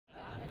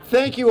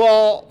thank you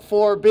all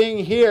for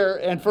being here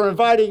and for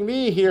inviting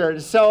me here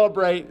to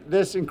celebrate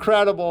this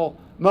incredible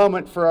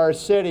moment for our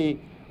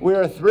city. We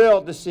are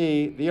thrilled to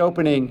see the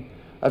opening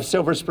of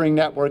Silver Spring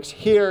Networks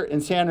here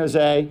in San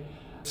Jose.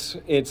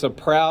 It's a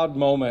proud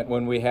moment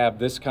when we have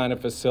this kind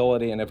of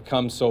facility and have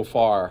come so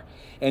far.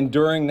 And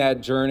during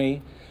that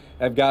journey,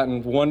 I've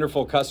gotten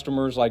wonderful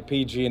customers like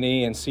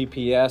PG&E and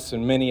CPS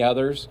and many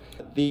others.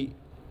 The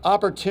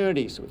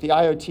opportunities with the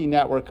IoT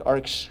network are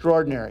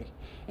extraordinary,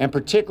 and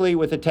particularly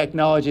with the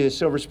technology that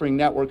Silver Spring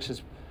Networks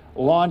has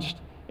launched.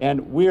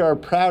 And we are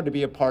proud to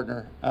be a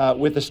partner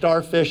with the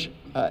Starfish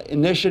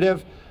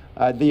initiative.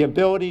 The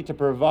ability to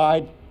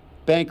provide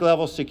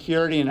bank-level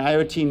security and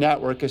IoT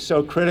network is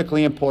so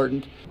critically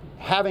important.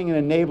 Having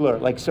an enabler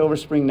like Silver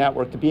Spring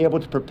Network to be able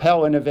to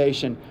propel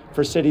innovation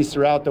for cities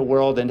throughout the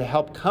world and to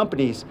help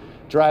companies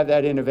drive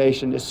that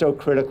innovation is so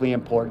critically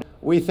important.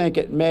 We think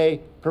it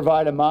may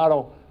provide a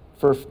model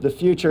for the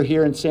future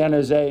here in San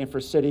Jose and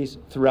for cities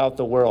throughout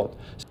the world.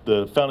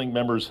 The founding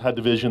members had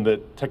the vision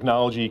that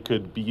technology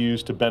could be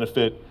used to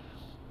benefit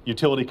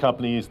utility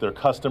companies, their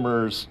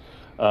customers,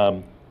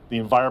 the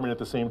environment at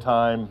the same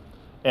time.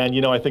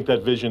 And I think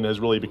that vision has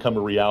really become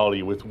a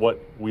reality with what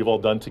we've all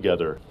done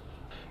together.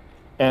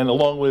 And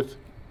along with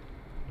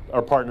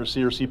our partners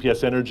here,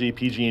 CPS Energy,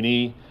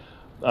 PG&E,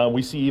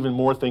 we see even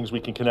more things we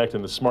can connect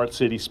in the smart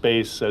city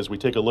space. As we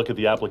take a look at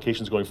the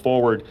applications going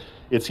forward,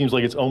 it seems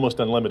like it's almost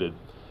unlimited.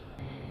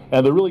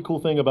 And the really cool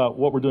thing about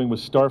what we're doing with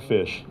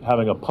Starfish,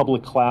 having a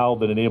public cloud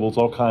that enables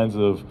all kinds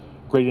of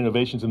great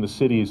innovations in the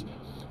cities,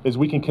 is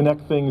we can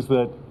connect things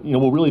that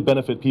will really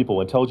benefit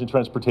people: intelligent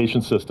transportation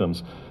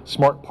systems,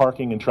 smart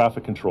parking and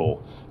traffic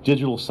control,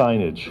 digital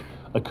signage,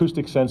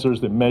 acoustic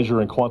sensors that measure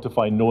and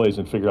quantify noise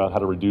and figure out how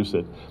to reduce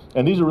it.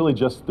 And these are really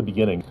just the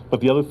beginning. But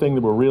the other thing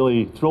that we're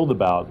really thrilled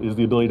about is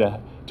the ability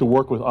to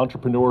work with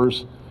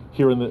entrepreneurs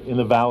here in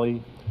the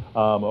Valley,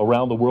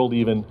 around the world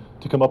even,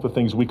 to come up with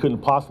things we couldn't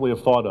possibly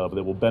have thought of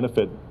that will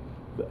benefit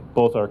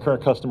both our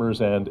current customers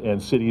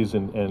and cities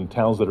and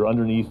towns that are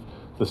underneath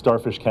the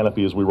Starfish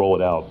canopy as we roll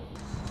it out.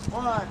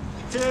 1,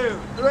 2,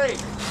 3.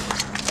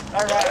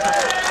 All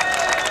right.